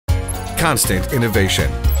constant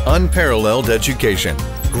innovation, unparalleled education,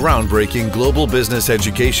 groundbreaking global business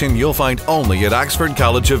education you'll find only at Oxford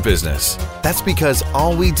College of Business. That's because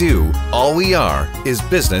all we do, all we are, is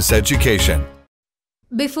business education.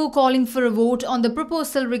 Before calling for a vote on the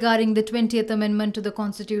proposal regarding the 20th Amendment to the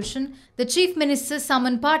Constitution, the Chief Minister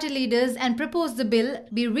summoned party leaders and proposed the bill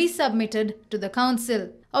be resubmitted to the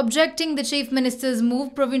Council. Objecting the Chief Minister's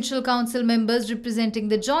move, provincial council members representing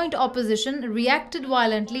the joint opposition reacted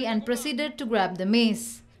violently and proceeded to grab the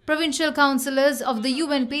mace. Provincial councillors of the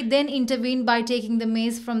UNP then intervened by taking the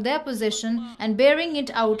mace from their possession and bearing it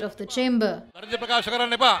out of the chamber.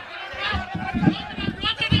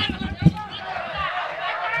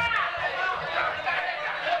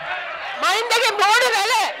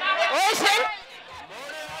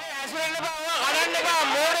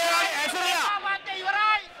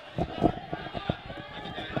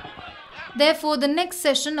 Therefore, the next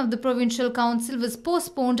session of the Provincial Council was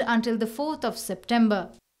postponed until the 4th of September.